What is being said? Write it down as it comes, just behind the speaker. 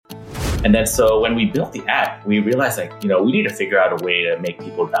And then so when we built the app, we realized we need to figure out a way to make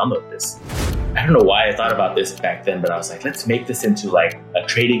people download this. I don't know why I thought about this back then, but I was like, let's make this into like a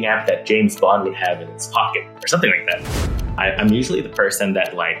trading app that James Bond would have in his pocket or something like that. I'm usually the person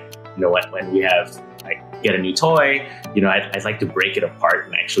that when we have get a new toy, I'd like to break it apart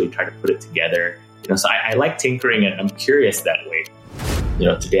and actually try to put it together. So I like tinkering and I'm curious that way.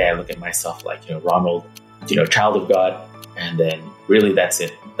 Today I look at myself like, Ronald, child of God. And then really that's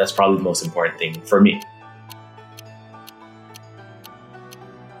it. That's probably the most important thing for me.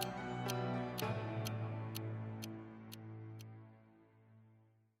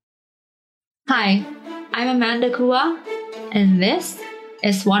 Hi, I'm Amanda Kua, and this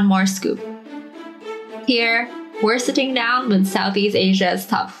is One More Scoop. Here, we're sitting down with Southeast Asia's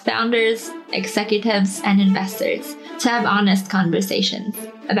top founders, executives, and investors to have honest conversations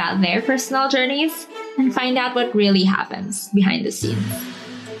about their personal journeys and find out what really happens behind the scenes.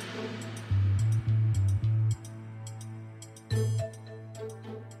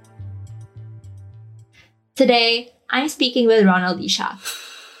 Today, I'm speaking with Ronald Ishak.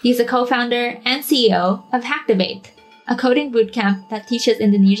 He's a co-founder and CEO of Hacktivate, a coding bootcamp that teaches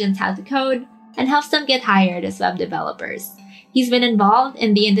Indonesians how to code and helps them get hired as web developers. He's been involved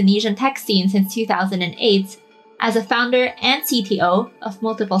in the Indonesian tech scene since 2008 as a founder and CTO of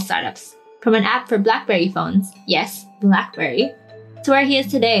multiple startups, from an app for BlackBerry phones, yes, BlackBerry, to where he is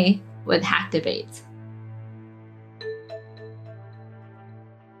today with Hacktivate.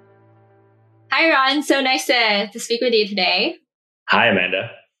 Hi, Ron. So nice to speak with you today. Hi,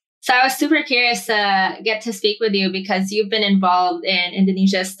 Amanda. So I was super curious to get to speak with you because you've been involved in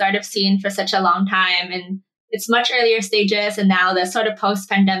Indonesia's startup scene for such a long time, and it's much earlier stages and now the sort of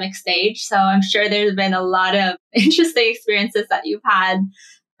post-pandemic stage. So I'm sure there's been a lot of interesting experiences that you've had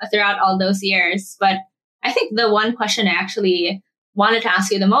throughout all those years. But I think the one question I actually wanted to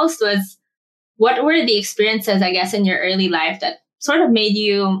ask you the most was, what were the experiences, I guess, in your early life that sort of made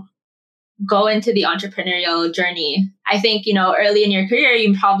you go into the entrepreneurial journey? I think, early in your career,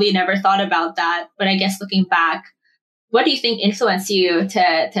 you probably never thought about that. But I guess looking back, what do you think influenced you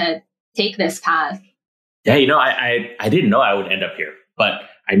to take this path? Yeah, I didn't know I would end up here, but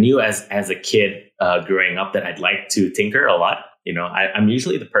I knew as a kid growing up that I'd like to tinker a lot. I'm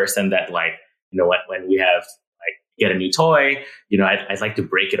usually the person that when we have get a new toy, I'd like to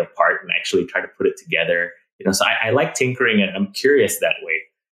break it apart and actually try to put it together. So I like tinkering and I'm curious that way.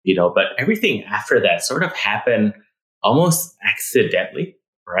 But everything after that sort of happened almost accidentally,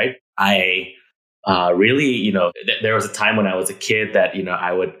 right? I really, there was a time when I was a kid that,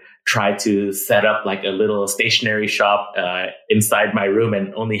 I would try to set up like a little stationery shop inside my room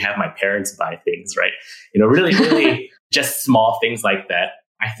and only have my parents buy things, right? Really, really just small things like that.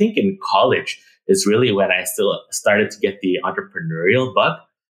 I think in college is really when I still started to get the entrepreneurial bug.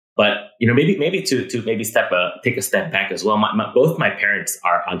 But maybe to take a step back as well. Both my parents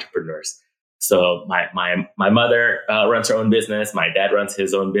are entrepreneurs. So my mother runs her own business. My dad runs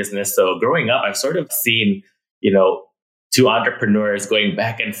his own business. So growing up, I've sort of seen two entrepreneurs going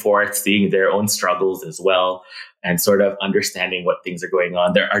back and forth, seeing their own struggles as well, and sort of understanding what things are going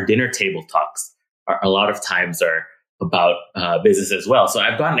on. There are dinner table talks. A lot of times are about business as well. So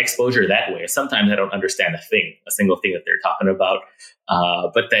I've gotten exposure that way. Sometimes I don't understand a single thing that they're talking about.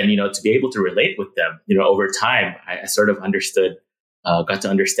 But then, to be able to relate with them, over time, I sort of got to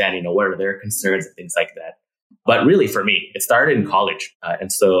understand, what are their concerns and things like that. But really for me, it started in college.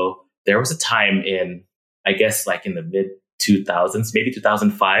 And so there was a time in, I guess, like in the mid 2000s, maybe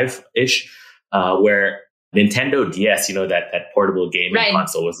 2005-ish, where Nintendo DS, that portable gaming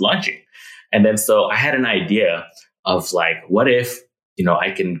console was launching. And then so I had an idea of what if,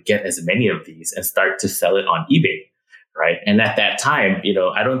 I can get as many of these and start to sell it on eBay, right? And at that time,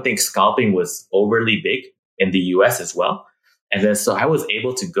 I don't think scalping was overly big in the US as well. And then so I was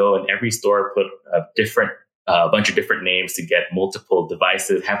able to go in every store, put a bunch of different names to get multiple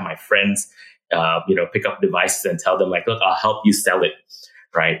devices, have my friends, pick up devices and tell them look, I'll help you sell it,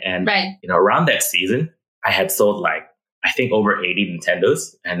 right? And, around that season, I had sold I think over 80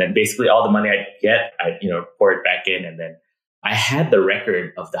 Nintendos. And then basically all the money I get, I pour it back in. And then I had the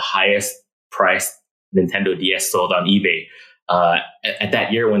record of the highest priced Nintendo DS sold on eBay. At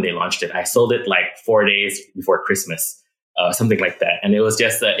that year when they launched it, I sold it 4 days before Christmas, something like that. And it was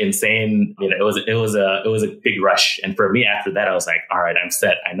just insane. It was a big rush. And for me after that, I was like, all right, I'm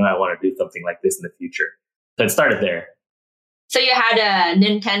set. I know I want to do something like this in the future. So it started there. So you had a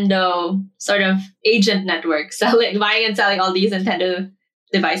Nintendo sort of agent network, buying and selling all these Nintendo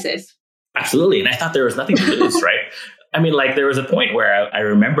devices. Absolutely. And I thought there was nothing to lose, right? I mean, there was a point where I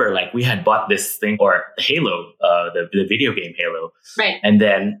remember we had bought this thing, or Halo, the video game Halo. Right. And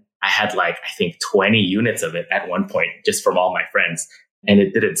then I had like, I think 20 units of it at one point, just from all my friends. And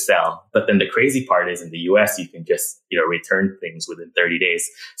it didn't sell. But then the crazy part is in the US, you can just, return things within 30 days.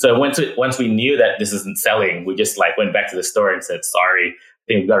 So once we knew that this isn't selling, we just like went back to the store and said, sorry, I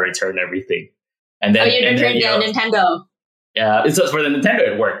think we've got to return everything. And then, you returned the Nintendo. Yeah, so for the Nintendo,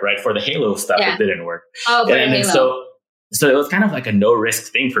 it worked, right? For the Halo stuff, it didn't work. Oh, for and Halo. So it was kind of like a no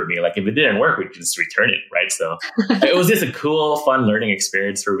risk thing for me. Like if it didn't work, we could just return it, right? So it was just a cool, fun learning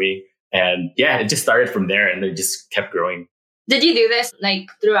experience for me. And yeah, it just started from there and then just kept growing. Did you do this like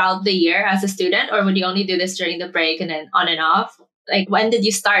throughout the year as a student, or would you only do this during the break and then on and off? Like when did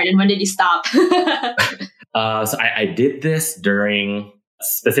you start and when did you stop? So I did this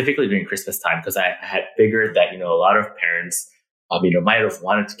specifically during Christmas time, because I had figured that, a lot of parents, might have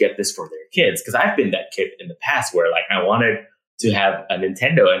wanted to get this for their kids. Because I've been that kid in the past where like I wanted to have a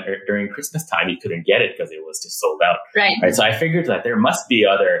Nintendo and during Christmas time, you couldn't get it because it was just sold out. Right. So I figured that there must be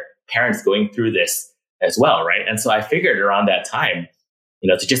other parents going through this as well, right? And so I figured around that time,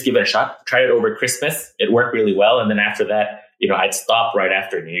 to just give it a shot, try it over Christmas. It worked really well. And then after that, I'd stop right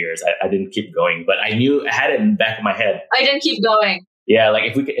after New Year's. I didn't keep going, but I had it in the back of my head. I didn't keep going. Yeah,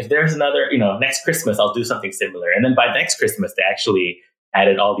 like if there's another, next Christmas, I'll do something similar. And then by next Christmas, they actually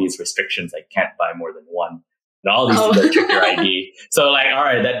added all these restrictions. I can't buy more than one. And all these things that check your ID. So like, all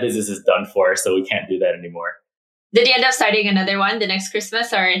right, that business is done for. So we can't do that anymore. Did you end up starting another one the next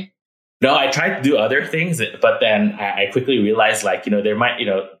Christmas or? No, I tried to do other things, but then I quickly realized like, there might,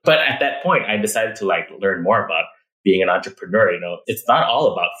 but at that point I decided to like learn more about being an entrepreneur. It's not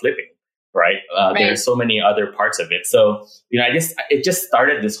all about flipping, right? There's so many other parts of it. So, it just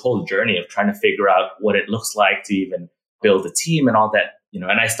started this whole journey of trying to figure out what it looks like to even build a team and all that,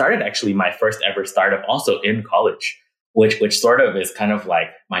 and I started actually my first ever startup also in college, which sort of is kind of like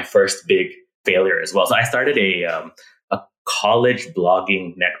my first big failure as well. So I started a college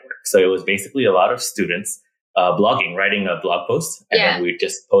blogging network. So it was basically a lot of students blogging, writing a blog post, and then we'd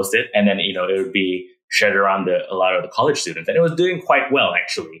just post it. And then, it would be shared around a lot of the college students. And it was doing quite well,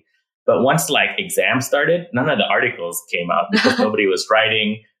 actually. But once like exams started, none of the articles came out because nobody was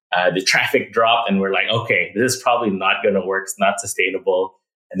writing. The traffic dropped and we're like, okay, this is probably not going to work. It's not sustainable.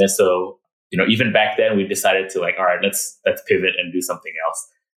 And then so, even back then we decided to like, all right, let's pivot and do something else.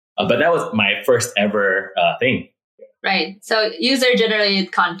 But that was my first ever thing. Right. So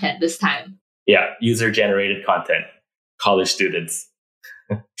user-generated content this time. Yeah, user-generated content, college students.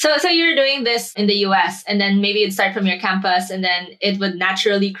 So you're doing this in the US, and then maybe it'd start from your campus, and then it would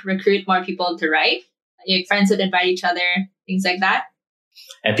naturally recruit more people to write. Your friends would invite each other, things like that.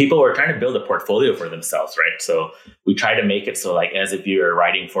 And people were trying to build a portfolio for themselves, right? So we try to make it so like as if you're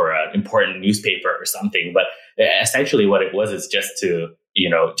writing for an important newspaper or something. But essentially what it was is just to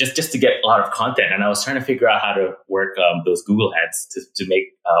just to get a lot of content. And I was trying to figure out how to work those Google ads to make,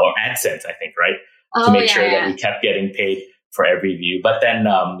 or AdSense, I think, right? To make sure that we kept getting paid for every view. But then,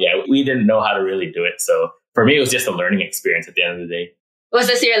 we didn't know how to really do it. So for me, it was just a learning experience at the end of the day. Was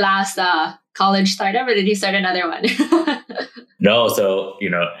this your last college startup, or did you start another one? No. So,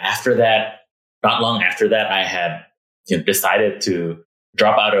 after that, not long after that, I had decided to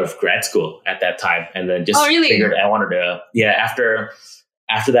drop out of grad school at that time. And then just figured I wanted to,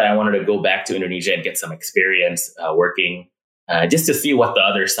 after that, I wanted to go back to Indonesia and get some experience working, just to see what the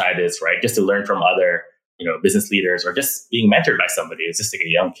other side is, right? Just to learn from other, business leaders, or just being mentored by somebody. It's just like a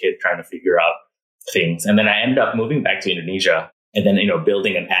young kid trying to figure out things. And then I ended up moving back to Indonesia and then,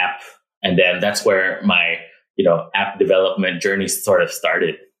 building an app. And then that's where my, app development journey sort of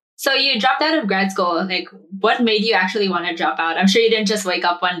started. So you dropped out of grad school. Like, what made you actually want to drop out? I'm sure you didn't just wake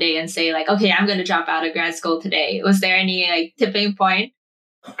up one day and say like, okay, I'm going to drop out of grad school today. Was there any like tipping point?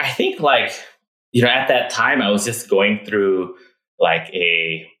 I think like, at that time I was just going through like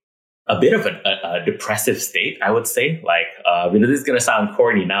a bit of a depressive state, I would say. Like, this is going to sound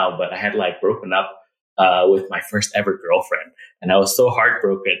corny now, but I had like broken up with my first ever girlfriend. And I was so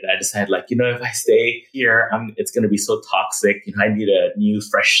heartbroken that I decided like, if I stay here, it's going to be so toxic. I need a new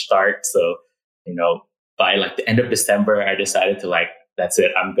fresh start. So, by like the end of December, I decided to like, that's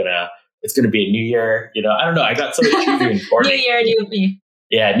it. It's going to be a new year. I don't know. I got so choosy and corny. New year, new me.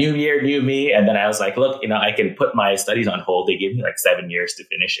 Yeah, new year, new me. And then I was like, look, I can put my studies on hold. They gave me like 7 years to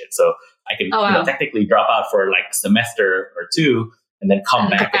finish it. So I can technically drop out for like a semester or two and then come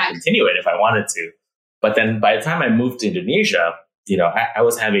back and continue it if I wanted to. But then by the time I moved to Indonesia, I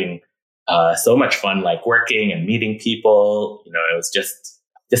was having so much fun, like working and meeting people. It was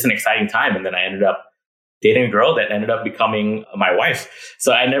just an exciting time. And then I ended up dating a girl that ended up becoming my wife.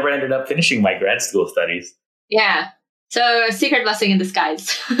 So I never ended up finishing my grad school studies. Yeah. So secret blessing in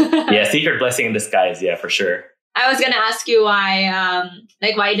disguise. Yeah, secret blessing in disguise. Yeah, for sure. I was going to ask you why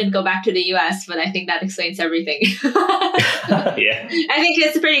you didn't go back to the US, but I think that explains everything. Yeah. I think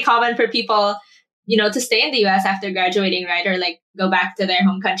it's pretty common for people, to stay in the US after graduating, right? Or like go back to their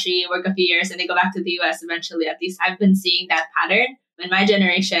home country, work a few years, and they go back to the US eventually. At least I've been seeing that pattern in my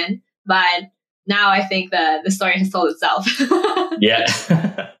generation. But now I think the story has told itself. Yeah.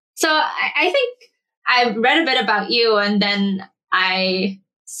 So I think I read a bit about you, and then I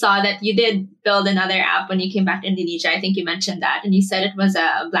saw that you did build another app when you came back to Indonesia. I think you mentioned that, and you said it was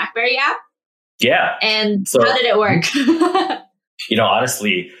a BlackBerry app. Yeah. And so, how did it work?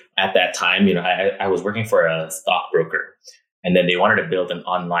 Honestly, at that time, I was working for a stockbroker, and then they wanted to build an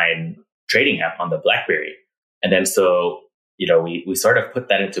online trading app on the BlackBerry. And then we sort of put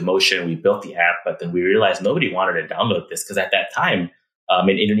that into motion. We built the app, but then we realized nobody wanted to download this because at that time,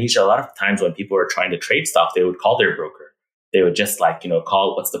 in Indonesia, a lot of times when people were trying to trade stuff, they would call their broker. They would just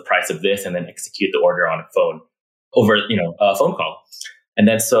call what's the price of this and then execute the order on a phone over, a phone call. And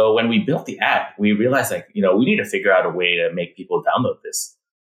then so when we built the app, we realized we need to figure out a way to make people download this.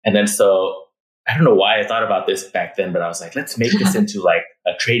 And then so I don't know why I thought about this back then, but I was like, let's make this into like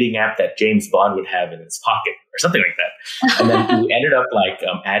a trading app that James Bond would have in his pocket or something like that. And then we ended up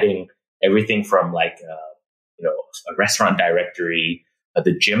adding everything from a restaurant directory,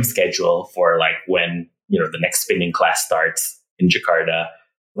 the gym schedule for when the next spinning class starts in Jakarta.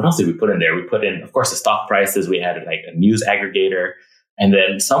 What else did we put in there? We put in, of course, the stock prices. We had a news aggregator. And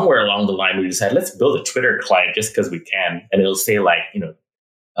then somewhere along the line, we decided, let's build a Twitter client just because we can. And it'll say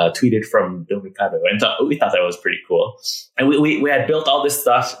tweeted from Bill Mikado. And we thought that was pretty cool. And we had built all this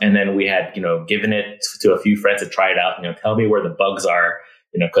stuff. And then we had, given it to a few friends to try it out, tell me where the bugs are,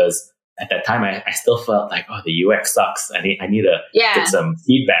 because at that time, I still felt like, oh, the UX sucks. I need to get some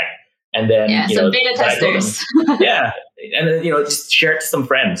feedback. And then, some beta testers. Yeah. And then, just share it to some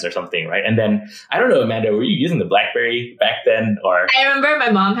friends or something. Right. And then, I don't know, Amanda, were you using the BlackBerry back then? Or I remember my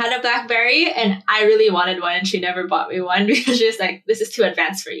mom had a BlackBerry and I really wanted one and she never bought me one because she was like, this is too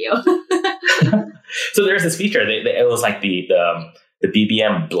advanced for you. So there's this feature. It was like the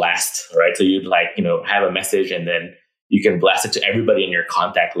BBM blast, right? So you'd have a message and then you can blast it to everybody in your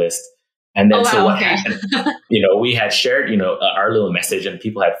contact list. And then, happened, we had shared, our little message and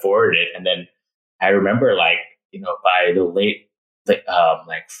people had forwarded it. And then I remember by the late,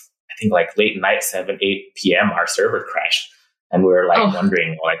 late night, 7, 8 p.m., our server crashed. And we were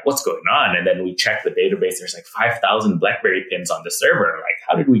wondering what's going on. And then we checked the database. There's 5,000 BlackBerry pins on the server.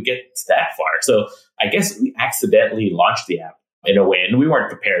 How did we get that far? So I guess we accidentally launched the app in a way. And we weren't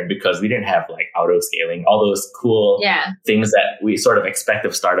prepared because we didn't have auto scaling, all those cool things that we sort of expect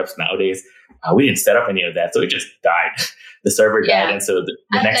of startups nowadays. We didn't set up any of that. So it just died. The server died. And so the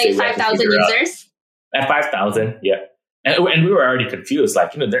next day we had to 5,000 users? At 5,000, yeah. And we were already confused,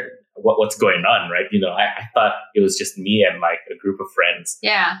 what's going on, right? I thought it was just me and a group of friends.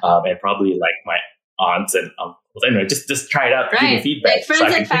 Yeah. And probably my aunts and uncles. Just try it out to give me feedback.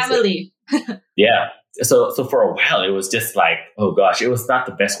 Friends and family. Yeah. So for a while, it was just oh gosh, it was not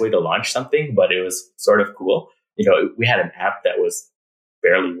the best way to launch something, but it was sort of cool. We had an app that was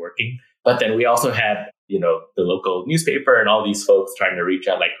barely working, but then we also had, the local newspaper and all these folks trying to reach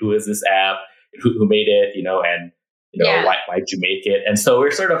out, who is this app, who made it, and, why'd you make it? And so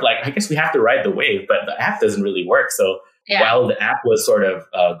we're sort of I guess we have to ride the wave, but the app doesn't really work. So while the app was sort of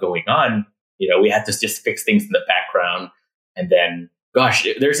going on, we had to just fix things in the background. And then, gosh,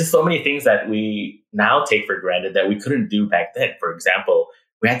 there's just so many things that we now take for granted that we couldn't do back then. For example,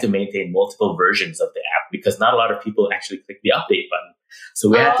 we had to maintain multiple versions of the app because not a lot of people actually click the update button. So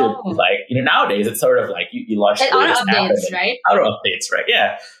we had to nowadays it's sort of you launch the auto updates, right? Auto updates, right?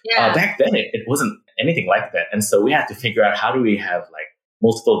 Yeah. Back then it wasn't anything like that. And so we had to figure out how do we have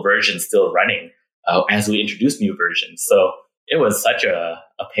multiple versions still running as we introduce new versions. So it was such a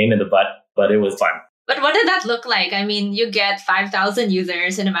pain in the butt, but it was fun. But what did that look like? I mean, you get 5,000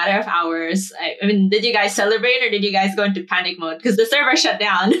 users in a matter of hours. I mean, did you guys celebrate or did you guys go into panic mode? Because the server shut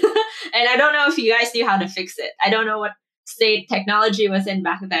down. And I don't know if you guys knew how to fix it. I don't know what state technology was in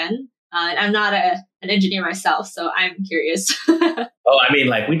back then. I'm not an engineer myself, so I'm curious.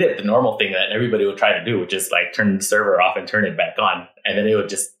 We did the normal thing that everybody would try to do, which is turn the server off and turn it back on. And then it would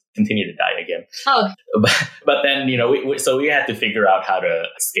just continue to die again. Oh. But then, we had to figure out how to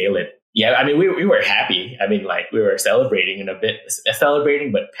scale it. Yeah, I mean, we were happy. I mean, we were celebrating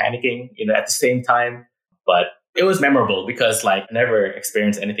but panicking, at the same time. But it was memorable because I never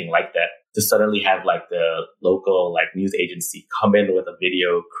experienced anything like that. To suddenly have the local news agency come in with a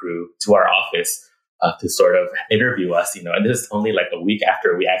video crew to our office to sort of interview us, and this is only a week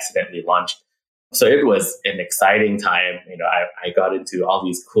after we accidentally launched. So it was an exciting time. I got into all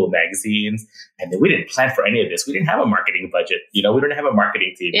these cool magazines, and then we didn't plan for any of this. We didn't have a marketing budget. We didn't have a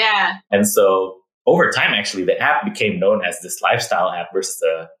marketing team. Yeah. And so over time, actually, the app became known as this lifestyle app versus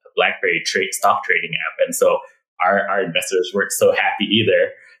a BlackBerry stock trading app. And so our investors weren't so happy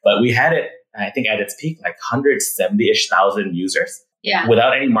either. But we had it, I think, at its peak, like 170-ish thousand users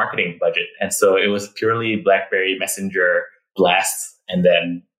without any marketing budget. And so it was purely BlackBerry Messenger blasts, and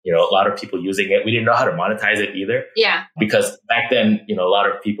then a lot of people using it. We didn't know how to monetize it either. Yeah. Because back then, a lot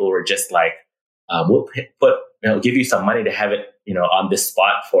of people were just like, we'll give you some money to have it, on this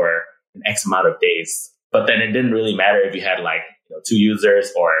spot for an X amount of days. But then it didn't really matter if you had like, 2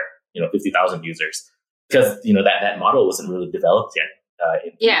 users or, 50,000 users, because, that model wasn't really developed yet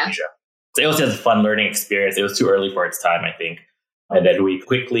in Indonesia. So it was just a fun learning experience. It was too early for its time, I think. And then we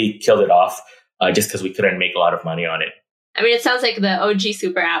quickly killed it off just because we couldn't make a lot of money on it. I mean, it sounds like the OG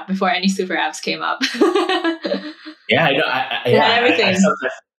super app before any super apps came up. Yeah, I know. Everything.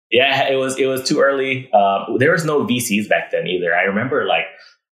 It was too early. There was no VCs back then either. I remember like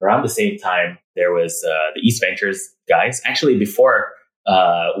around the same time, there was the East Ventures guys. Actually, before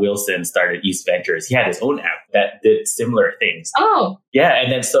Wilson started East Ventures, he had his own app that did similar things. Oh. Yeah, and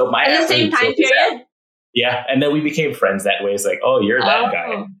then so my in the same time period? Yeah, and then we became friends that way. It's like, oh, you're that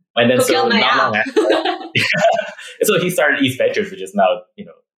guy. And then so not long after. So he started East Ventures, which is now,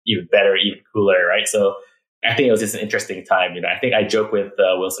 even better, even cooler, right? So I think it was just an interesting time. I think I joke with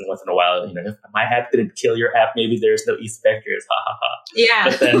Wilson once in a while, if my app didn't kill your app, maybe there's no East Ventures, ha ha ha. Yeah.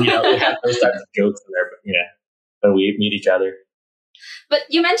 But then, we have those types of jokes in there, but when we meet each other. But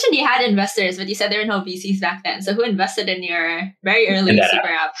you mentioned you had investors, but you said there were no VCs back then. So who invested in your very early super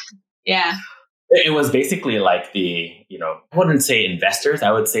app? Yeah. It was basically like I wouldn't say investors.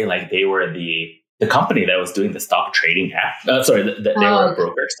 I would say like they were the company that was doing the stock trading app. They were a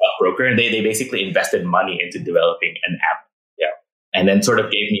stock broker, and they basically invested money into developing an app. Yeah. And then sort of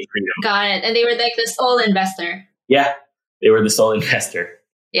gave me freedom. Got it. And they were like the sole investor. Yeah. They were the sole investor.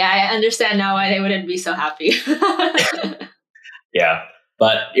 Yeah. I understand now why they wouldn't be so happy. Yeah.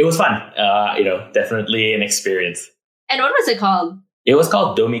 But it was fun. Definitely an experience. And what was it called? It was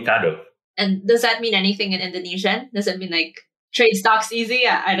called Domikado. And does that mean anything in Indonesian? Does it mean like trade stocks easy?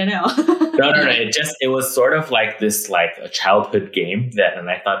 I don't know. No. It was sort of like this, like a childhood game and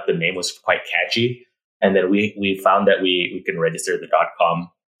I thought the name was quite catchy. And then we found that we can register the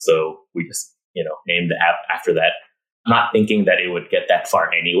 .com. So we just, named the app after that, not thinking that it would get that far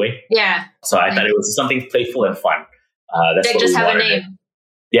anyway. Yeah. So I thought it was something playful and fun. That's like just have a name.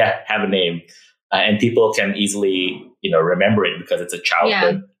 Yeah, have a name. And people can easily, remember it because it's a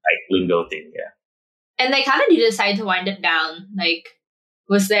childhood like lingo thing. Yeah. And like, how did you decide to wind it down? Like,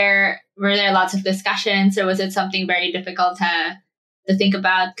 were there lots of discussions, or was it something very difficult to think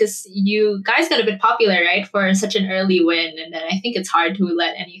about? Because you guys got a bit popular, right, for such an early win, and then I think it's hard to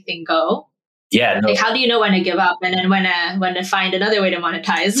let anything go. Yeah. No. Like, how do you know when to give up and then when to find another way to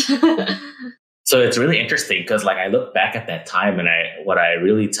monetize? So it's really interesting because like I look back at that time, and what I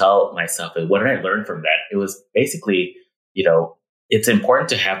really tell myself is, what did I learn from that? It was basically, it's important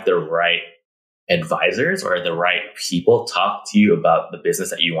to have the right advisors or the right people talk to you about the business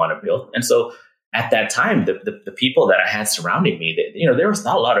that you want to build. And so at that time, the people that I had surrounding me, there was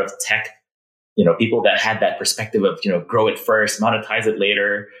not a lot of tech, people that had that perspective of, grow it first, monetize it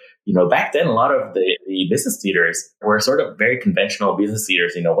later. Back then, a lot of the business leaders were sort of very conventional business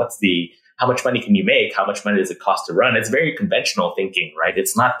leaders. How much money can you make? How much money does it cost to run? It's very conventional thinking, right?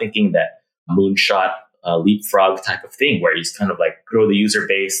 It's not thinking that moonshot, leapfrog type of thing where you just kind of like grow the user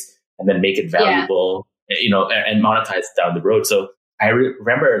base and then make it valuable, and monetize it down the road. So I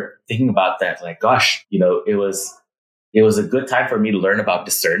remember thinking about that, like, gosh, it was a good time for me to learn about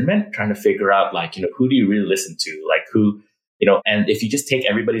discernment, trying to figure out like, who do you really listen to? Like who, and if you just take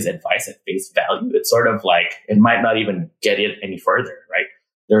everybody's advice at face value, it's sort of like, it might not even get it any further, right?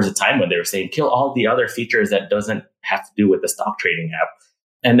 There was a time when they were saying, kill all the other features that doesn't have to do with the stock trading app.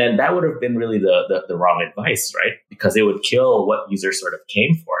 And then that would have been really the wrong advice, right? Because it would kill what users sort of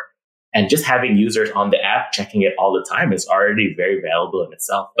came for. And just having users on the app checking it all the time is already very valuable in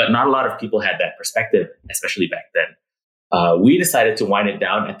itself. But not a lot of people had that perspective, especially back then. We decided to wind it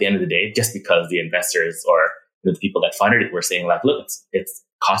down at the end of the day, just because the investors or the people that funded it were saying like, look, it's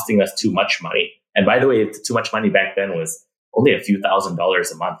costing us too much money. And by the way, too much money back then was only a few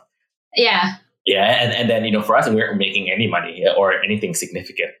 $1,000s a month. Yeah. Yeah. And then, for us, we weren't making any money or anything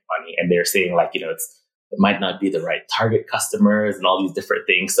significant money. And they're saying like, it might not be the right target customers and all these different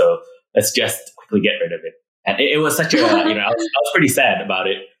things. So let's just quickly get rid of it. And it was such a, I was pretty sad about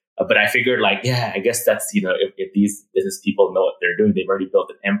it. But I figured like, yeah, I guess that's, if these business people know what they're doing, they've already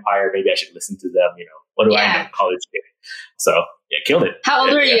built an empire. Maybe I should listen to them. What do I know? College kid. So yeah, killed it. How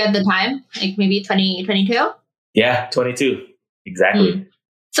old were you at the time? Like maybe 22? Yeah, 22. Exactly.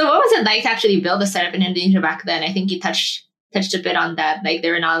 So what was it like to actually build a startup in Indonesia back then? I think you touched a bit on that. Like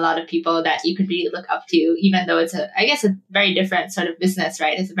there were not a lot of people that you could really look up to, even though it's a very different sort of business,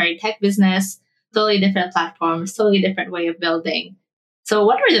 right? It's a very tech business, totally different platforms, totally different way of building. So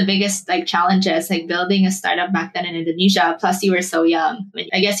what were the biggest like challenges like building a startup back then in Indonesia? Plus you were so young. I mean,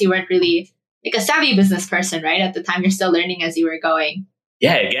 I guess you weren't really like a savvy business person, right? At the time, you're still learning as you were going.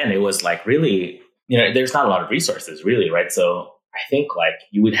 Yeah, again, it was like really, there's not a lot of resources really, right? So I think like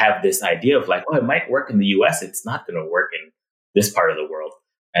you would have this idea of like, oh, it might work in the US. It's not going to work in this part of the world.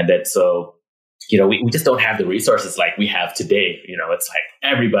 And then so, we just don't have the resources like we have today. It's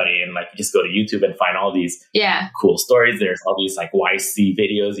like everybody, and like you just go to YouTube and find all these cool stories. There's all these like YC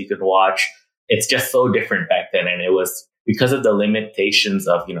videos you can watch. It's just so different back then. And it was because of the limitations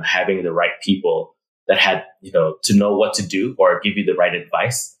of, having the right people that had, to know what to do or give you the right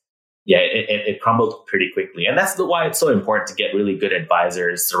advice. Yeah, it crumbled pretty quickly. And that's why it's so important to get really good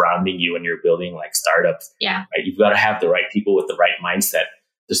advisors surrounding you when you're building like startups. Yeah. Right? You've got to have the right people with the right mindset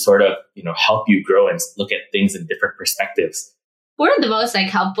to sort of, help you grow and look at things in different perspectives. Who are the most like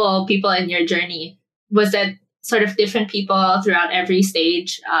helpful people in your journey? Was it sort of different people throughout every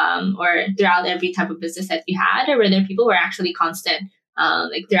stage or throughout every type of business that you had? Or were there people who were actually constant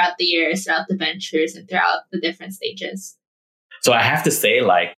like throughout the years, throughout the ventures and throughout the different stages? So I have to say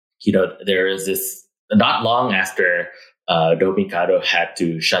like, there is this, not long after Domikado had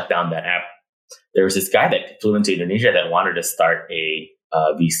to shut down that app, there was this guy that flew into Indonesia that wanted to start a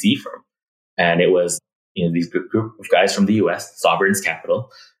VC firm. And it was, these group of guys from the US, Sovereign's Capital.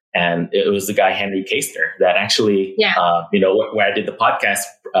 And it was the guy, Henry Kastner, that actually, where I did the podcast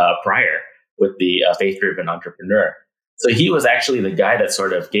prior with the faith-driven entrepreneur. So he was actually the guy that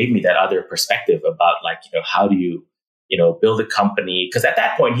sort of gave me that other perspective about like, how do you, build a company? Because at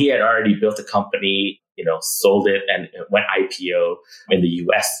that point, he had already built a company, sold it and it went IPO in the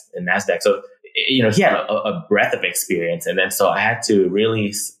US and NASDAQ. So, he had a breadth of experience. And then so I had to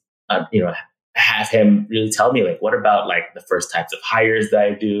really, have him really tell me, like, what about like the first types of hires that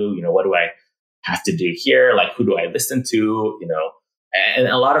I do? What do I have to do here? Like, who do I listen to? And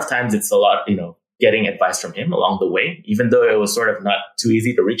a lot of times it's a lot, getting advice from him along the way, even though it was sort of not too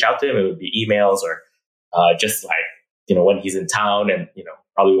easy to reach out to him. It would be emails or just like, when he's in town and,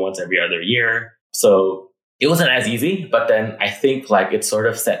 probably once every other year. So it wasn't as easy, but then I think like it sort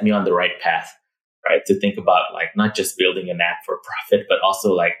of set me on the right path, right? To think about like not just building an app for profit, but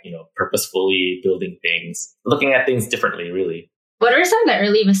also like, purposefully building things, looking at things differently, really. What are some of the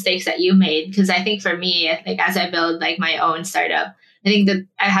early mistakes that you made? Because I think for me, like as I build like my own startup, I think that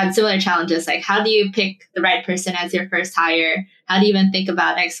I had similar challenges. Like how do you pick the right person as your first hire? How do you even think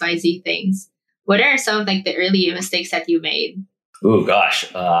about XYZ things? What are some of like the early mistakes that you made? Oh gosh,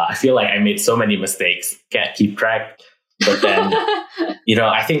 I feel like I made so many mistakes. Can't keep track. But then,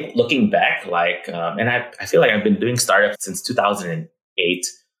 I think looking back, like, and I feel like I've been doing startups since 2008.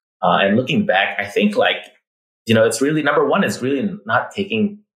 And looking back, I think like, it's really, number one is really not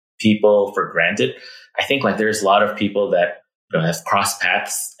taking people for granted. I think like there's a lot of people that have crossed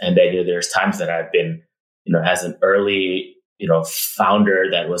paths, and then there's times that I've been, as an early founder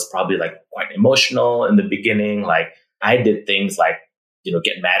that was probably like quite emotional in the beginning. Like I did things like,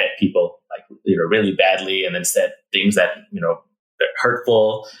 get mad at people like, really badly and then said things that,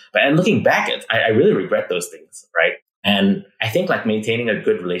 hurtful. And looking back, I really regret those things. Right. And I think like maintaining a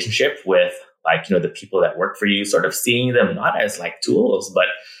good relationship with like, the people that work for you, sort of seeing them not as like tools, but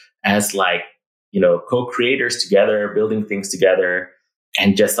as like, co-creators together, building things together,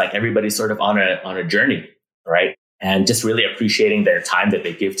 and just like everybody sort of on a journey. Right. And just really appreciating their time that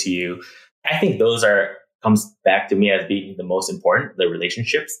they give to you. I think those comes back to me as being the most important, the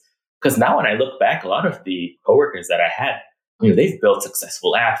relationships. Because now when I look back, a lot of the coworkers that I had, they've built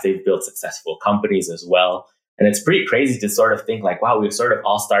successful apps, they've built successful companies as well. And it's pretty crazy to sort of think like, wow, we've sort of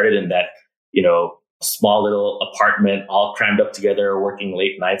all started in that, small little apartment, all crammed up together, working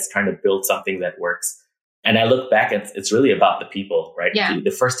late nights, trying to build something that works. And I look back, it's really about the people, right? Yeah. The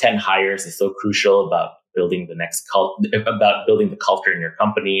first 10 hires is so crucial about building the next about building the culture in your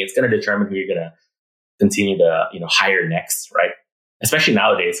company. It's going to determine who you're going to continue to, hire next, right? Especially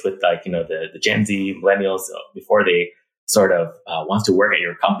nowadays with like, the Gen Z millennials, before they sort of want to work at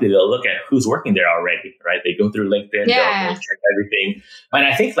your company, they'll look at who's working there already, right? They go through LinkedIn, they'll check everything. And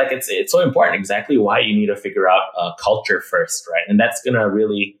I think like it's so important, exactly why you need to figure out culture first, right? And that's going to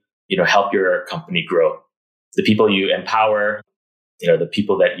really, help your company grow. The people you empower, the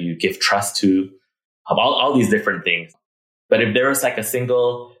people that you give trust to, all these different things. But if there was like a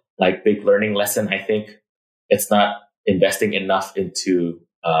single like big learning lesson, I think it's not investing enough into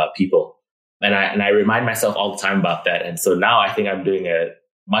people. And I remind myself all the time about that. And so now I think I'm doing a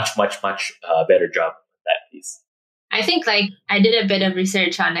much better job with that piece. I think like I did a bit of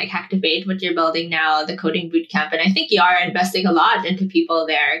research on like Hacktivate, what you're building now, the coding bootcamp, and I think you are investing a lot into people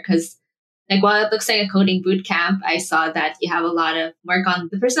there because like while it looks like a coding bootcamp, I saw that you have a lot of work on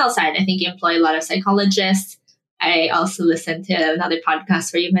the personal side. I think you employ a lot of psychologists. I also listened to another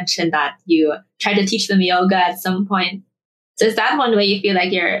podcast where you mentioned that you try to teach them yoga at some point. So is that one way you feel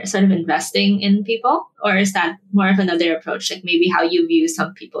like you're sort of investing in people, or is that more of another approach, like maybe how you view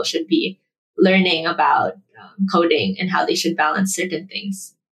some people should be learning about coding and how they should balance certain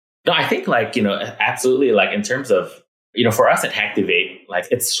things? No, I think like, absolutely, like in terms of, for us at Hacktivate, like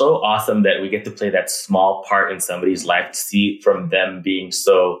it's so awesome that we get to play that small part in somebody's life to see from them being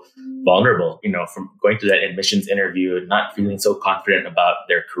so vulnerable, from going through that admissions interview, not feeling so confident about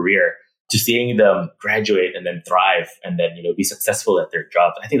their career, to seeing them graduate and then thrive and then, be successful at their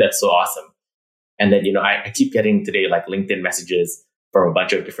jobs. I think that's so awesome. And then, I keep getting today like LinkedIn messages from a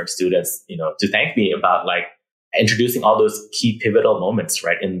bunch of different students, to thank me about like introducing all those key pivotal moments,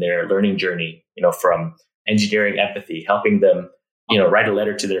 right, in their learning journey, from engineering empathy, helping them, write a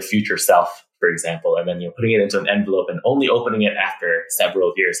letter to their future self, for example, and then, putting it into an envelope and only opening it after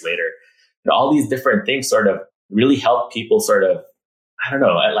several years later. All these different things sort of really help people sort of, I don't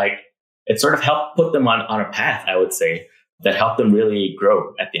know, like it sort of helped put them on a path, I would say, that helped them really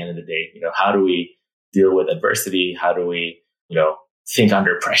grow at the end of the day. How do we deal with adversity? How do we, think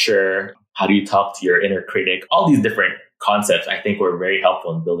under pressure? How do you talk to your inner critic? All these different concepts, I think, were very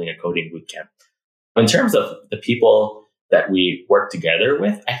helpful in building a coding bootcamp. In terms of the people that we work together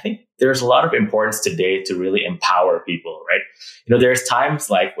with, I think there's a lot of importance today to really empower people, right? There's times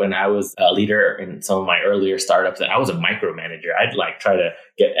like when I was a leader in some of my earlier startups that I was a micromanager. I'd like try to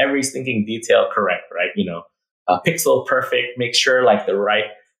get every stinking detail correct, right? Pixel perfect, make sure like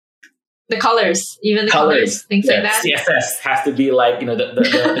the colors, even the colors, things like that. CSS has to be like,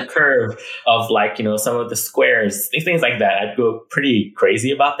 the curve of like, some of the squares, things like that. I'd go pretty crazy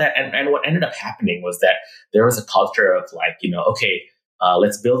about that. And what ended up happening was that there was a culture of like, okay,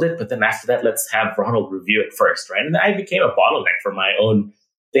 let's build it. But then after that, let's have Ronald review it first, right? And I became a bottleneck for my own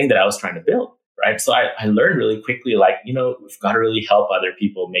thing that I was trying to build, right? So I learned really quickly, like, we've got to really help other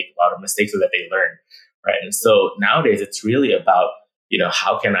people make a lot of mistakes so that they learn, right? And so nowadays, it's really about,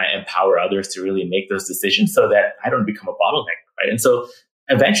 how can I empower others to really make those decisions so that I don't become a bottleneck, right? And so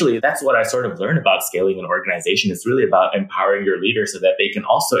eventually, that's what I sort of learned about scaling an organization. It's really about empowering your leaders so that they can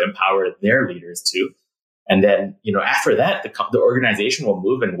also empower their leaders too. And then, after that, the organization will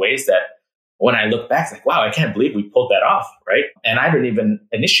move in ways that when I look back, it's like, wow, I can't believe we pulled that off, right? And I didn't even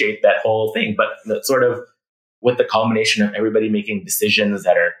initiate that whole thing, but sort of with the culmination of everybody making decisions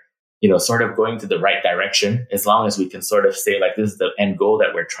that are sort of going to the right direction, as long as we can sort of say like, this is the end goal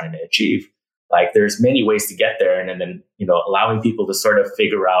that we're trying to achieve. Like there's many ways to get there. And then, allowing people to sort of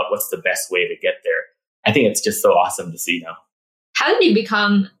figure out what's the best way to get there. I think it's just so awesome to see now. How did you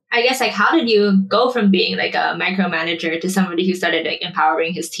become, I guess, like, how did you go from being like a micromanager to somebody who started like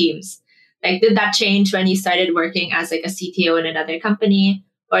empowering his teams? Like, did that change when you started working as like a CTO in another company?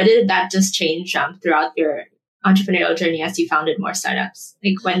 Or did that just change throughout your entrepreneurial journey as you founded more startups?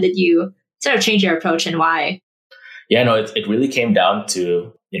 Like, when did you sort of change your approach and why? Yeah, no, it really came down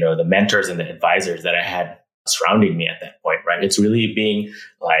to, the mentors and the advisors that I had surrounding me at that point, right? It's really being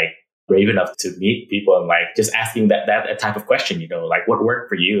like brave enough to meet people and like just asking that type of question, like what worked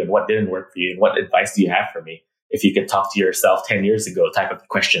for you and what didn't work for you and what advice do you have for me? If you could talk to yourself 10 years ago type of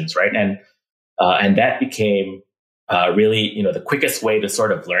questions, right? And that became really, the quickest way to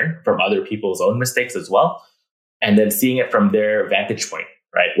sort of learn from other people's own mistakes as well. And then seeing it from their vantage point,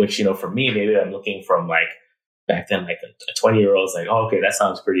 right? Which, for me, maybe I'm looking from like back then, like a 20-year-old's like, oh, okay, that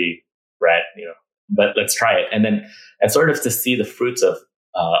sounds pretty rad, but let's try it. And sort of to see the fruits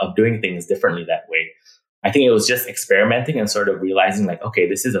of doing things differently that way. I think it was just experimenting and sort of realizing like, okay,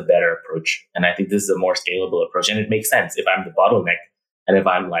 this is a better approach. And I think this is a more scalable approach. And it makes sense if I'm the bottleneck and if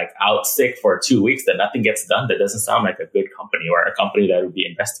I'm like out sick for 2 weeks, that nothing gets done. That doesn't sound like a good company or a company that would be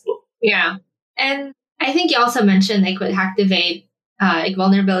investable. Yeah. And I think you also mentioned like with Hacktivate, like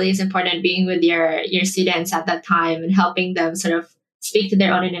vulnerability is important, being with your students at that time and helping them sort of speak to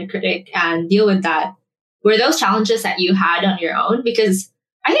their own inner critic and deal with that. Were those challenges that you had on your own? Because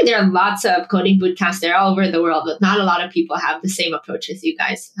I think there are lots of coding bootcamps there all over the world, but not a lot of people have the same approach as you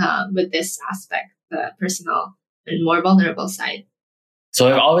guys with this aspect, the personal and more vulnerable side. So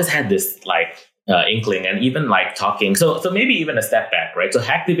I've always had this like inkling and even like talking. So maybe even a step back, right? So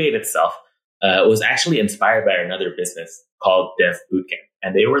Hacktivate itself was actually inspired by another business called Dev Bootcamp.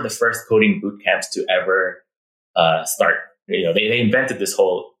 And they were the first coding boot camps to ever start. They invented this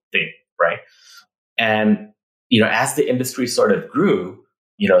whole thing, right? And, as the industry sort of grew,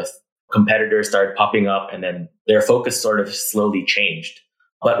 competitors started popping up and then their focus sort of slowly changed.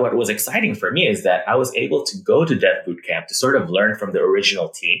 But what was exciting for me is that I was able to go to Dev Bootcamp to sort of learn from the original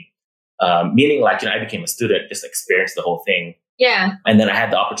team. Meaning like, I became a student, just experienced the whole thing. Yeah. And then I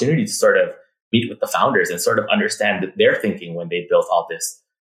had the opportunity to sort of meet with the founders and sort of understand their thinking when they built all this.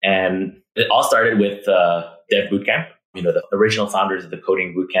 And it all started with Dev Bootcamp, the original founders of the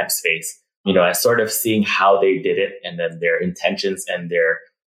coding bootcamp space, and sort of seeing how they did it and then their intentions and their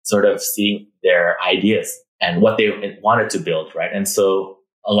sort of seeing their ideas and what they wanted to build, right? And so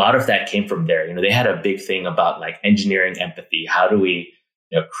a lot of that came from there. They had a big thing about like engineering empathy. How do we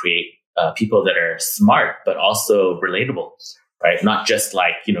create people that are smart, but also relatable, right? Not just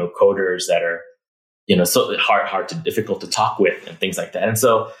like, coders that are, so hard to difficult to talk with and things like that. And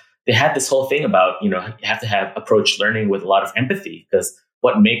so they had this whole thing about, you have to have approach learning with a lot of empathy, because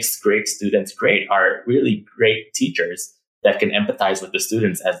what makes great students great are really great teachers that can empathize with the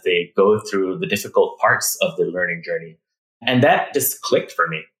students as they go through the difficult parts of their learning journey. And that just clicked for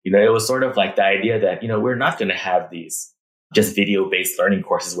me. It was sort of like the idea that, we're not going to have these just video-based learning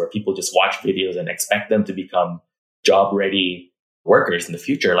courses where people just watch videos and expect them to become job-ready workers in the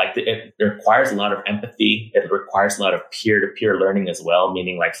future. Like it requires a lot of empathy. It requires a lot of peer-to-peer learning as well,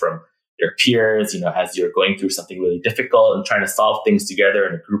 meaning like from your peers, as you're going through something really difficult and trying to solve things together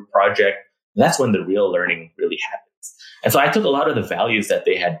in a group project. And that's when the real learning really happens. And so I took a lot of the values that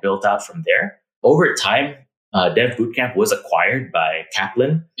they had built out from there. Over time, Dev Bootcamp was acquired by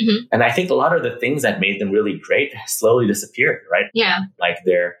Kaplan. Mm-hmm. And I think a lot of the things that made them really great slowly disappeared, right? Yeah. Like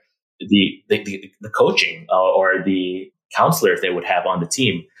the coaching or the counselors they would have on the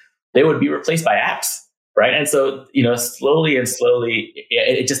team, they would be replaced by apps, right? And so, slowly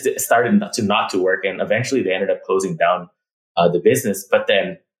it just started not to work. And eventually they ended up closing down the business. But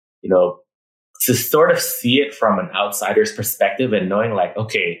then, to sort of see it from an outsider's perspective and knowing like,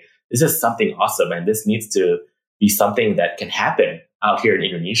 okay, this is something awesome and this needs to be something that can happen out here in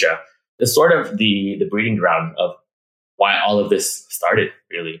Indonesia, is sort of the breeding ground of why all of this started,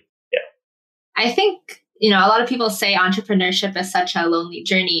 really. Yeah. I think, a lot of people say entrepreneurship is such a lonely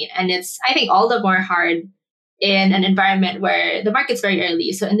journey, and it's, I think, all the more hard in an environment where the market's very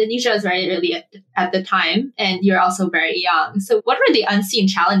early. So Indonesia is very early at the time, and you're also very young. So what were the unseen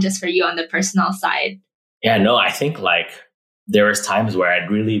challenges for you on the personal side? Yeah, no, I think like there was times where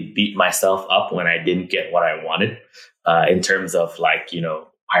I'd really beat myself up when I didn't get what I wanted, in terms of like, why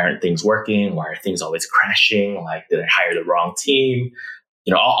aren't things working? Why are things always crashing? Like, did I hire the wrong team?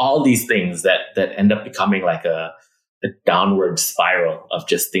 All these things that end up becoming like a downward spiral of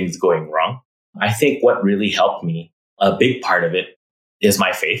just things going wrong. I think what really helped me, a big part of it is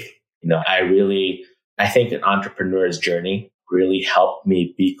my faith. I think an entrepreneur's journey really helped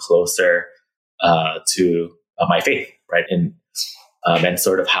me be closer to my faith, right? And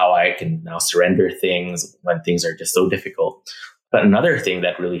sort of how I can now surrender things when things are just so difficult. But another thing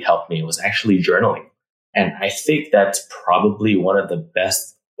that really helped me was actually journaling. And I think that's probably one of the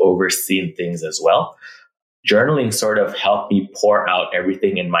best overseen things as well. Journaling sort of helped me pour out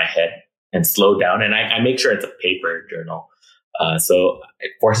everything in my head and slow down. And I make sure it's a paper journal. So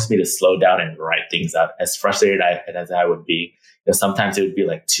it forces me to slow down and write things out. As frustrated as I would be, sometimes it would be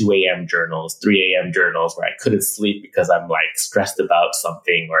like 2 a.m. journals, 3 a.m. journals where I couldn't sleep because I'm like stressed about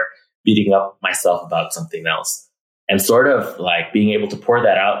something or beating up myself about something else. And sort of like being able to pour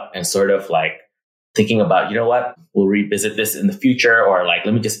that out and sort of like thinking about, what, we'll revisit this in the future, or like,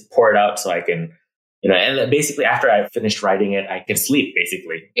 let me just pour it out so I can, and basically after I finished writing it, I can sleep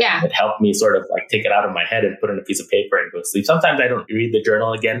basically. Yeah. It helped me sort of like take it out of my head and put it on a piece of paper and go to sleep. Sometimes I don't read the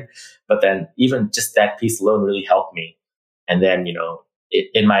journal again, but then even just that piece alone really helped me. And then,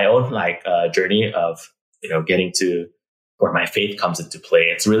 in my own like journey of, getting to where my faith comes into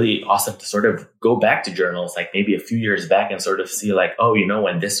play, it's really awesome to sort of go back to journals, like maybe a few years back and sort of see like, oh,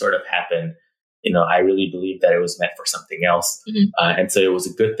 when this sort of happened, I really believe that it was meant for something else. Mm-hmm. And so it was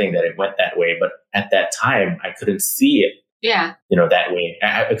a good thing that it went that way. But at that time, I couldn't see it, yeah, that way,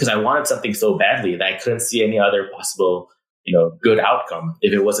 because I wanted something so badly that I couldn't see any other possible, good outcome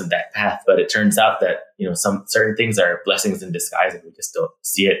if it wasn't that path. But it turns out that, some certain things are blessings in disguise and we just don't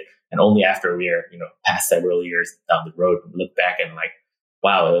see it. And only after we're, past several years down the road, we look back and like,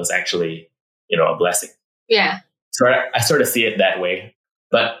 wow, it was actually, a blessing. Yeah. So I sort of see it that way.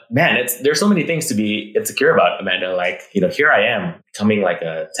 But man, there's so many things to be insecure about, Amanda. Like, here I am becoming like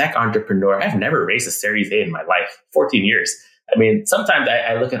a tech entrepreneur. I've never raised a Series A in my life, 14 years. I mean, sometimes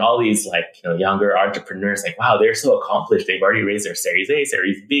I look at all these like, younger entrepreneurs like, wow, they're so accomplished. They've already raised their Series A,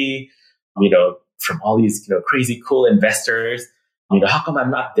 Series B, from all these, crazy cool investors. How come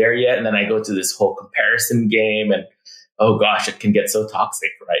I'm not there yet? And then I go to this whole comparison game and, oh gosh, it can get so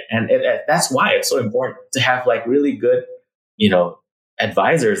toxic, right? And that's why it's so important to have like really good,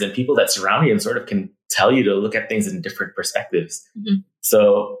 advisors and people that surround you and sort of can tell you to look at things in different perspectives. Mm-hmm.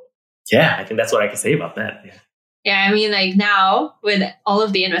 So yeah, I think that's what I can say about that. Yeah. Yeah, I mean, like now with all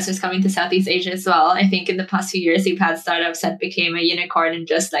of the investors coming to Southeast Asia as well, I think in the past few years, you've had startups that became a unicorn in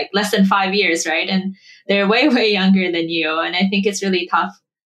just like less than 5 years, right? And they're way, way younger than you. And I think it's really tough,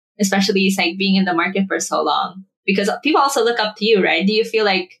 especially it's like being in the market for so long, because people also look up to you, right? Do you feel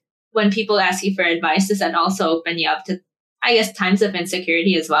like when people ask you for advice, does that also open you up to, I guess, times of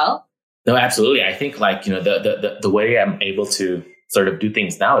insecurity as well? No, absolutely. I think like, the way I'm able to sort of do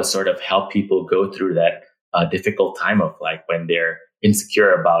things now is sort of help people go through that difficult time of like when they're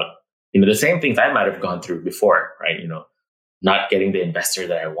insecure about, the same things I might have gone through before, right? Not getting the investor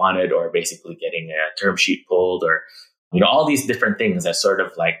that I wanted, or basically getting a term sheet pulled, or, all these different things that sort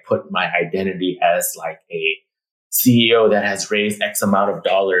of like put my identity as like a CEO that has raised X amount of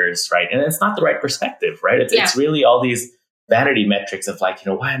dollars, right? And it's not the right perspective, right? It's really all these vanity metrics of like,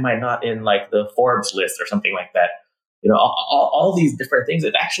 why am I not in like the Forbes list or something like that? All these different things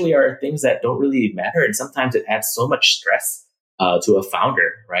that actually are things that don't really matter. And sometimes it adds so much stress to a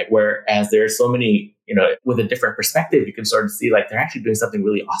founder, right? Whereas there's so many, with a different perspective, you can sort of see like they're actually doing something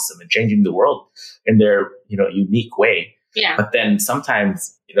really awesome and changing the world in their, unique way. Yeah. But then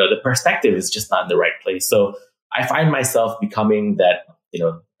sometimes, the perspective is just not in the right place. So I find myself becoming that,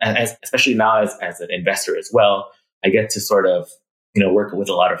 especially now as an investor as well, I get to sort of, work with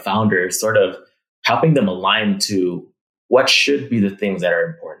a lot of founders, sort of helping them align to what should be the things that are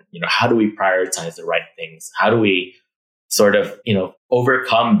important. How do we prioritize the right things? How do we sort of,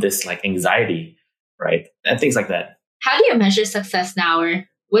 overcome this like anxiety, right? And things like that. How do you measure success now, or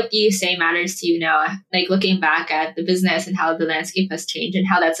what do you say matters to you now? Like looking back at the business and how the landscape has changed and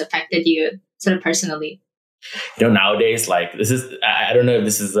how that's affected you sort of personally. Nowadays, like this is, I don't know if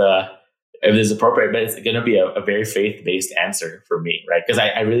this is appropriate, but it's going to be a very faith-based answer for me, right? Because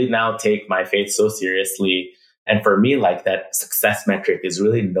I really now take my faith so seriously. And for me, like that success metric is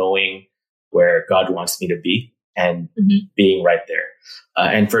really knowing where God wants me to be and being right there.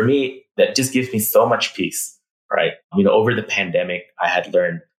 And for me, that just gives me so much peace, right? Over the pandemic, I had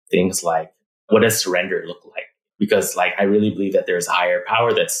learned things like, what does surrender look like? Because like, I really believe that there's a higher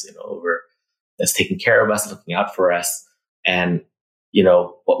power that's, that's taking care of us, looking out for us. And,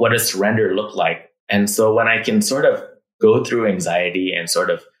 what does surrender look like? And so when I can sort of go through anxiety and sort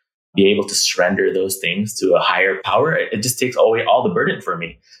of be able to surrender those things to a higher power, it just takes away all the burden for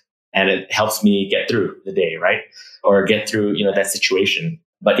me. And it helps me get through the day, right? Or get through, that situation.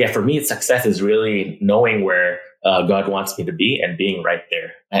 But yeah, for me, success is really knowing where God wants me to be and being right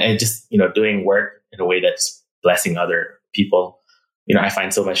there. And just, doing work in a way that's blessing other people. I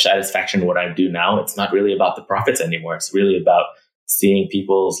find so much satisfaction in what I do now. It's not really about the profits anymore. It's really about seeing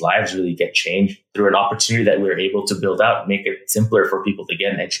people's lives really get changed through an opportunity that we're able to build out, make it simpler for people to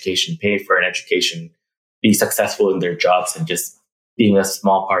get an education, pay for an education, be successful in their jobs, and just being a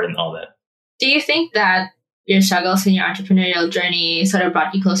small part in all that. Do you think that your struggles in your entrepreneurial journey sort of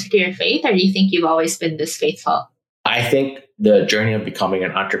brought you closer to your faith, or do you think you've always been this faithful? I think the journey of becoming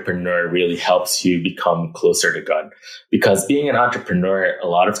an entrepreneur really helps you become closer to God, because being an entrepreneur a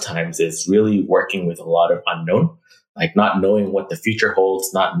lot of times is really working with a lot of unknown, like not knowing what the future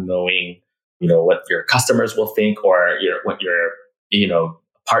holds, not knowing, what your customers will think, or what your,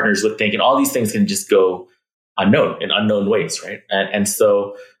 partners would think. And all these things can just go unknown in unknown ways, right? And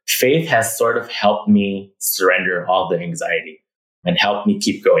so faith has sort of helped me surrender all the anxiety and helped me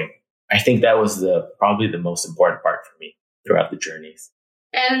keep going. I think that was probably the most important part for me throughout the journeys.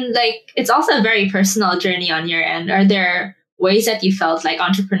 And like, it's also a very personal journey on your end. Are there ways that you felt like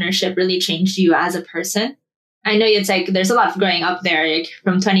entrepreneurship really changed you as a person? I know it's like, there's a lot of growing up there, like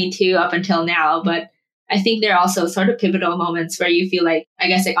from 22 up until now, but I think there are also sort of pivotal moments where you feel like, I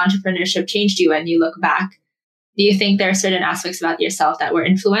guess like entrepreneurship changed you and you look back. Do you think there are certain aspects about yourself that were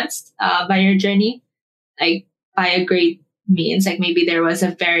influenced by your journey? Like by a great means, like maybe there was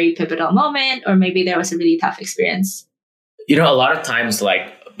a very pivotal moment, or maybe there was a really tough experience? A lot of times,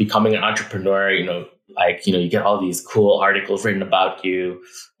 like becoming an entrepreneur, you get all these cool articles written about you.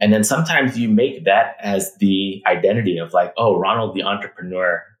 And then sometimes you make that as the identity of like, oh, Ronald, the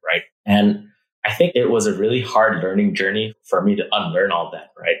entrepreneur, right? And I think it was a really hard learning journey for me to unlearn all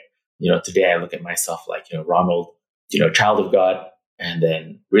that, right? Today I look at myself like, Ronald, child of God. And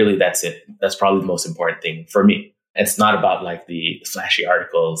then really that's it. That's probably the most important thing for me. It's not about like the flashy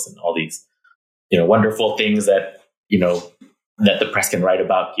articles and all these, wonderful things that, that the press can write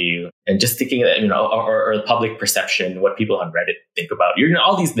about you, and just thinking that, or the public perception, what people on Reddit think about you,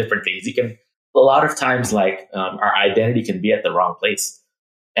 all these different things. You can, a lot of times, like our identity can be at the wrong place.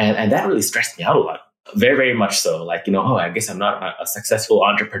 And that really stressed me out a lot. Very, very much so. Like, oh, I guess I'm not a successful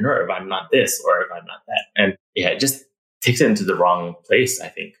entrepreneur if I'm not this or if I'm not that. And yeah, it just takes it into the wrong place, I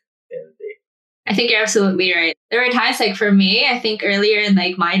think. I think you're absolutely right. There were times like for me, I think earlier in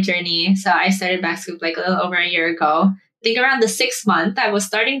like my journey, so I started Backscoop like a little over a year ago. I think around the 6th month, I was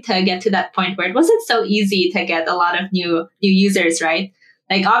starting to get to that point where it wasn't so easy to get a lot of new users, right?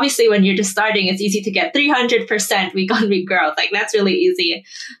 Like obviously when you're just starting, it's easy to get 300% week on week growth. Like that's really easy.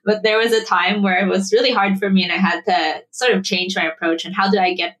 But there was a time where it was really hard for me and I had to sort of change my approach and how do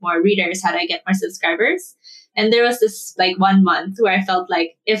I get more readers? How do I get more subscribers? And there was this like 1 month where I felt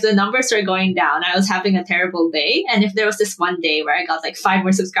like if the numbers were going down, I was having a terrible day. And if there was this one day where I got like 5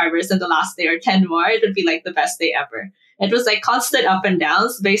 more subscribers than the last day or 10 more, it would be like the best day ever. It was like constant up and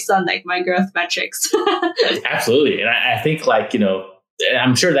downs based on like my growth metrics. Absolutely. And I think like,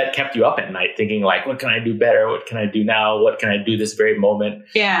 I'm sure that kept you up at night thinking like, what can I do better? What can I do now? What can I do this very moment?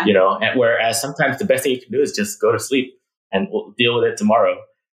 Yeah. And whereas sometimes the best thing you can do is just go to sleep and we'll deal with it tomorrow.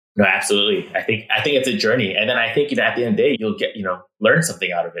 No, absolutely. I think it's a journey. And then I think, at the end of the day, you'll get, learn something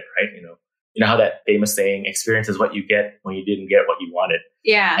out of it, right? You know how that famous saying, experience is what you get when you didn't get what you wanted.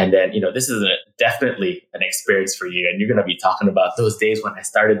 Yeah. And then, this is definitely an experience for you. And you're going to be talking about those days when I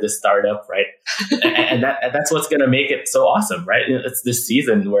started this startup, right? and that's what's going to make it so awesome, right? It's this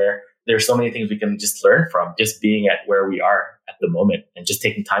season where there's so many things we can just learn from, just being at where we are at the moment and just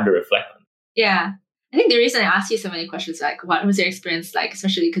taking time to reflect on it. Yeah. I think the reason I asked you so many questions, like what was your experience like,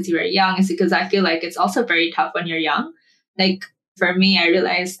 especially because you were young, is because I feel like it's also very tough when you're young. Like for me, I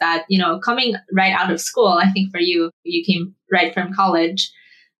realized that, coming right out of school, I think for you came right from college,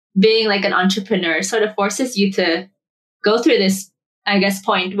 being like an entrepreneur sort of forces you to go through this, I guess,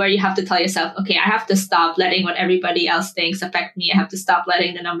 point where you have to tell yourself, okay, I have to stop letting what everybody else thinks affect me. I have to stop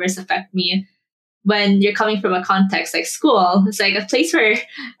letting the numbers affect me. When you're coming from a context like school, it's like a place where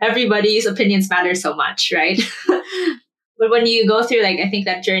everybody's opinions matter so much, right? But when you go through, like, I think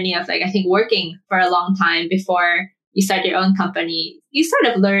that journey of like, I think working for a long time before you start your own company, you sort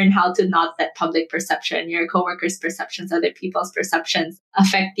of learn how to not let public perception, your coworkers' perceptions, other people's perceptions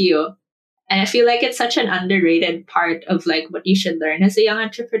affect you. And I feel like it's such an underrated part of like what you should learn as a young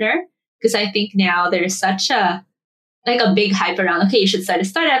entrepreneur. Because I think now there's such a big hype around, okay, you should start a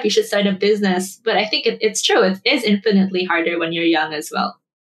startup, you should start a business. But I think it's true. It is infinitely harder when you're young as well.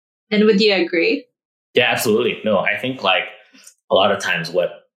 And would you agree? Yeah, absolutely. No, I think like a lot of times what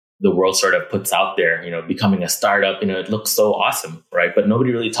the world sort of puts out there, becoming a startup, it looks so awesome, right? But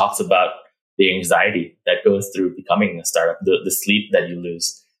nobody really talks about the anxiety that goes through becoming a startup, the sleep that you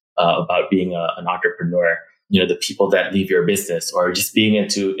lose about being an entrepreneur. The people that leave your business or just being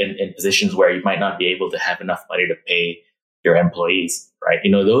in positions where you might not be able to have enough money to pay your employees, right?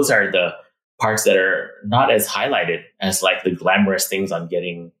 Those are the parts that are not as highlighted as like the glamorous things on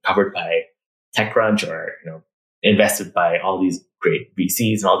getting covered by TechCrunch or, invested by all these great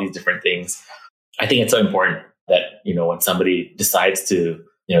VCs and all these different things. I think it's so important that, when somebody decides to,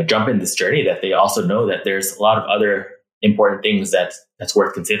 jump in this journey, that they also know that there's a lot of other important things that's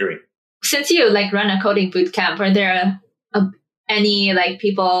worth considering. Since you like run a coding bootcamp, are there any like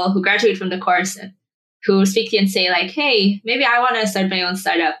people who graduate from the course who speak to you and say like, hey, maybe I want to start my own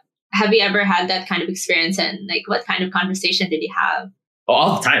startup? Have you ever had that kind of experience? And like, what kind of conversation did you have? Oh,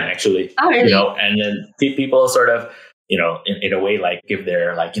 all the time, actually. Oh, really? And then people sort of, in a way, like give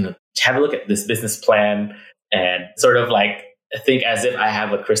their like, have a look at this business plan and sort of like think as if I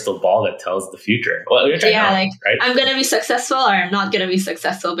have a crystal ball that tells the future. Well, right? I'm going to be successful or I'm not going to be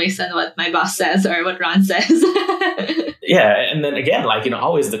successful based on what my boss says or what Ron says. Yeah. And then again, like,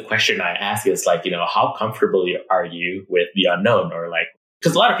 always the question I ask is like, how comfortable are you with the unknown? Or like,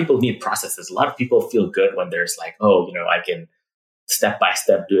 because a lot of people need processes. A lot of people feel good when there's like, oh, I can step by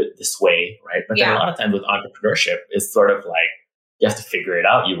step do it this way, right? But then a lot of times with entrepreneurship, it's sort of like, you have to figure it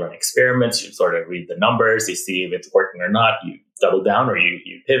out. You run experiments, you sort of read the numbers, you see if it's working or not, you double down or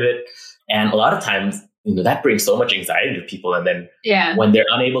you pivot. And a lot of times, that brings so much anxiety to people. And then when they're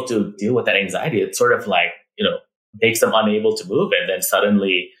unable to deal with that anxiety, it's sort of like, makes them unable to move. And then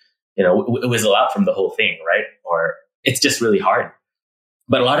suddenly, whizzle out from the whole thing, right? Or it's just really hard.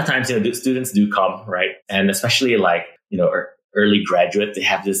 But a lot of times, students do come, right? And especially like, or early graduate, they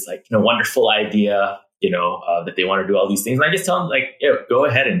have this like, wonderful idea, that they want to do all these things. And I just tell them like, go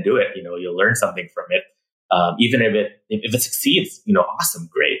ahead and do it. You'll learn something from it. Even if it succeeds, awesome,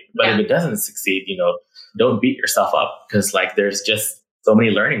 great. But if it doesn't succeed, don't beat yourself up, because like there's just so many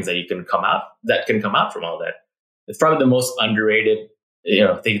learnings that can come out from all that. It's probably the most underrated,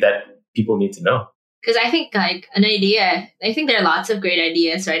 thing that people need to know. Because I think like an idea, I think there are lots of great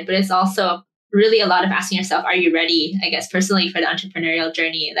ideas, right? But it's also really a lot of asking yourself, are you ready, I guess, personally for the entrepreneurial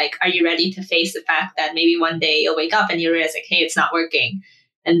journey? Like, are you ready to face the fact that maybe one day you'll wake up and you realize like, hey, it's not working.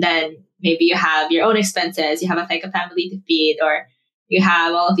 And then maybe you have your own expenses, you have like a family to feed, or you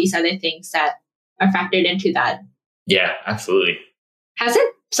have all of these other things that are factored into that. Yeah, absolutely. Has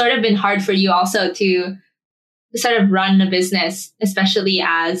it sort of been hard for you also to sort of run a business, especially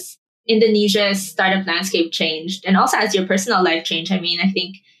as Indonesia's startup landscape changed and also as your personal life changed? I mean, I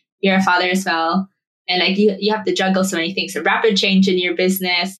think you're a father as well. And like you have to juggle so many things. A rapid change in your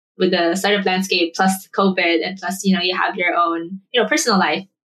business with the startup landscape plus COVID and plus, you have your own, personal life.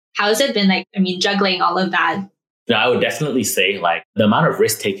 How has it been like, juggling all of that? I would definitely say like the amount of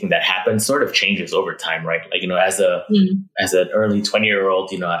risk taking that happens sort of changes over time, right? Like, as an early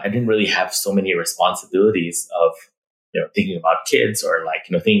 20-year-old, I didn't really have so many responsibilities of, thinking about kids or like,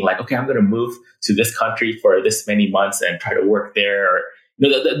 thinking like, okay, I'm going to move to this country for this many months and try to work there. Or,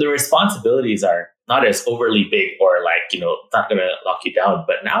 the responsibilities are not as overly big or like, not going to lock you down.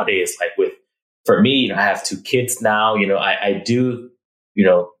 But nowadays, like for me, I have 2 kids now, I do,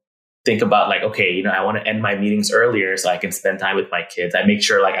 think about like, okay, I want to end my meetings earlier so I can spend time with my kids. I make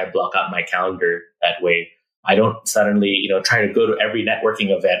sure like I block out my calendar that way. I don't suddenly, try to go to every networking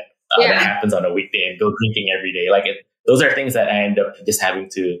event that happens on a weekday and go drinking every day. Like those are things that I end up just having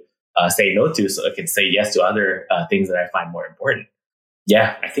to say no to so I can say yes to other things that I find more important.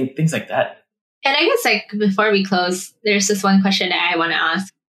 Yeah, I think things like that. And I guess like before we close, there's this one question that I want to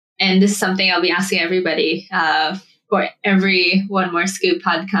ask. And this is something I'll be asking everybody for every One More Scoop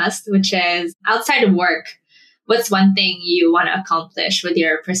podcast, which is outside of work, what's one thing you want to accomplish with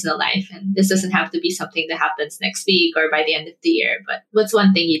your personal life? And this doesn't have to be something that happens next week or by the end of the year, but what's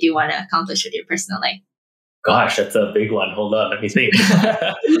one thing you do want to accomplish with your personal life? Gosh, that's a big one. Hold on, let me think.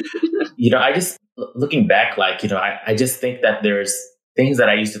 I just, looking back, like, I just think that there's things that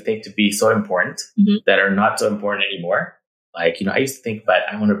I used to think to be so important that are not so important anymore. Like, I used to think about,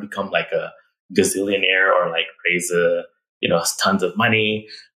 I want to become like a gazillionaire or like raise tons of money.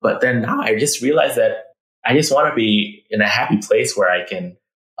 But then now I just realized that I just want to be in a happy place where I can,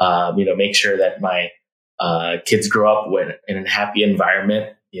 make sure that my kids grow up in a happy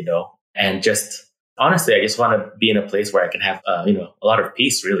environment, and just honestly, I just want to be in a place where I can have, a lot of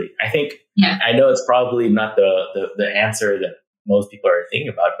peace, really. I think, I know it's probably not the answer that most people are thinking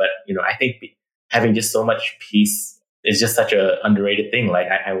about, but, I think having just so much peace is just such an underrated thing. Like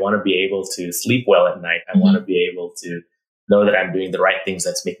I want to be able to sleep well at night. I want to be able to know that I'm doing the right things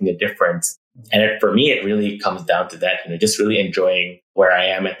that's making a difference. And for me, it really comes down to that, just really enjoying where I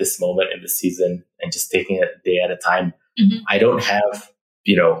am at this moment in the season and just taking it a day at a time. I don't have,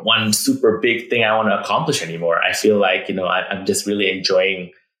 one super big thing I want to accomplish anymore. I feel like, I'm just really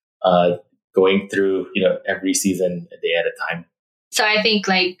enjoying going through, every season a day at a time. So I think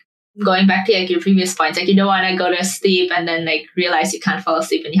like going back to like your previous points, like you don't want to go to sleep and then like realize you can't fall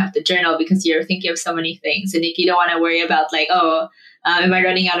asleep and you have to journal because you're thinking of so many things. And like, you don't want to worry about like, am I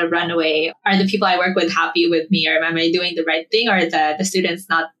running out of runway? Are the people I work with happy with me? Or am I doing the right thing? Or the students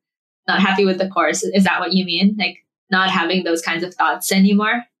not happy with the course? Is that what you mean? Like not having those kinds of thoughts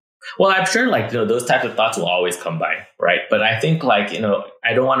anymore? Well, I'm sure like, those types of thoughts will always come by, right? But I think like,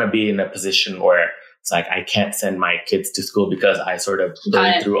 I don't want to be in a position where it's like I can't send my kids to school because I sort of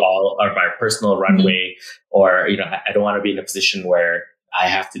burned through all of my personal runway, or I don't want to be in a position where I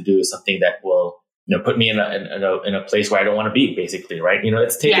have to do something that will put me in a place where I don't want to be, basically, right?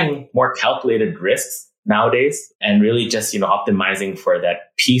 It's taking more calculated risks nowadays and really just optimizing for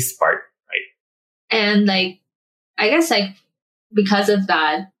that peace part, right? And like I guess like because of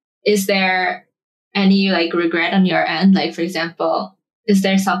that, is there any like regret on your end? Like for example, is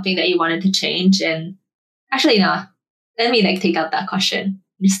there something that you wanted to change? And actually, no. Let me like take out that question.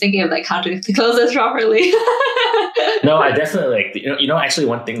 I'm just thinking of like how to close this properly. No, I definitely like actually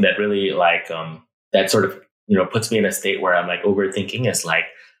one thing that really like that sort of puts me in a state where I'm like overthinking is like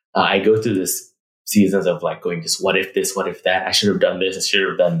I go through this seasons of like going just what if this, what if that, I should have done this, I should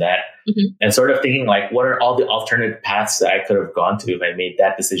have done that, and sort of thinking like what are all the alternative paths that I could have gone to if I made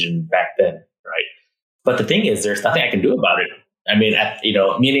that decision back then, right? But the thing is, there's nothing I can do about it. I mean,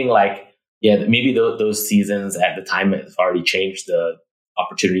 meaning like, yeah, maybe those seasons at the time have already changed. The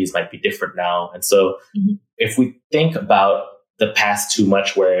opportunities might be different now. And so if we think about the past too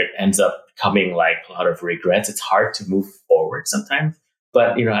much where it ends up becoming like a lot of regrets. It's hard to move forward sometimes.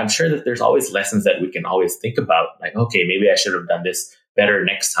 But, I'm sure that there's always lessons that we can always think about. Like, okay, maybe I should have done this better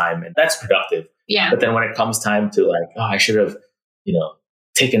next time. And that's productive. Yeah. But then when it comes time to like, oh, I should have,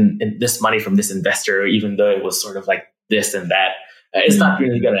 taken this money from this investor, even though it was sort of like this and that, it's not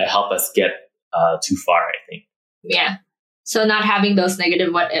really going to help us get too far, I think. Yeah. So not having those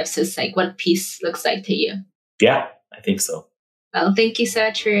negative what ifs is like what peace looks like to you. Yeah, I think so. Well, thank you so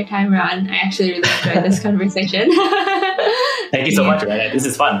much for your time, Ron. I actually really enjoyed this conversation. Thank you so much, man. This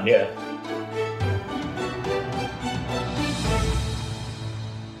is fun. Yeah.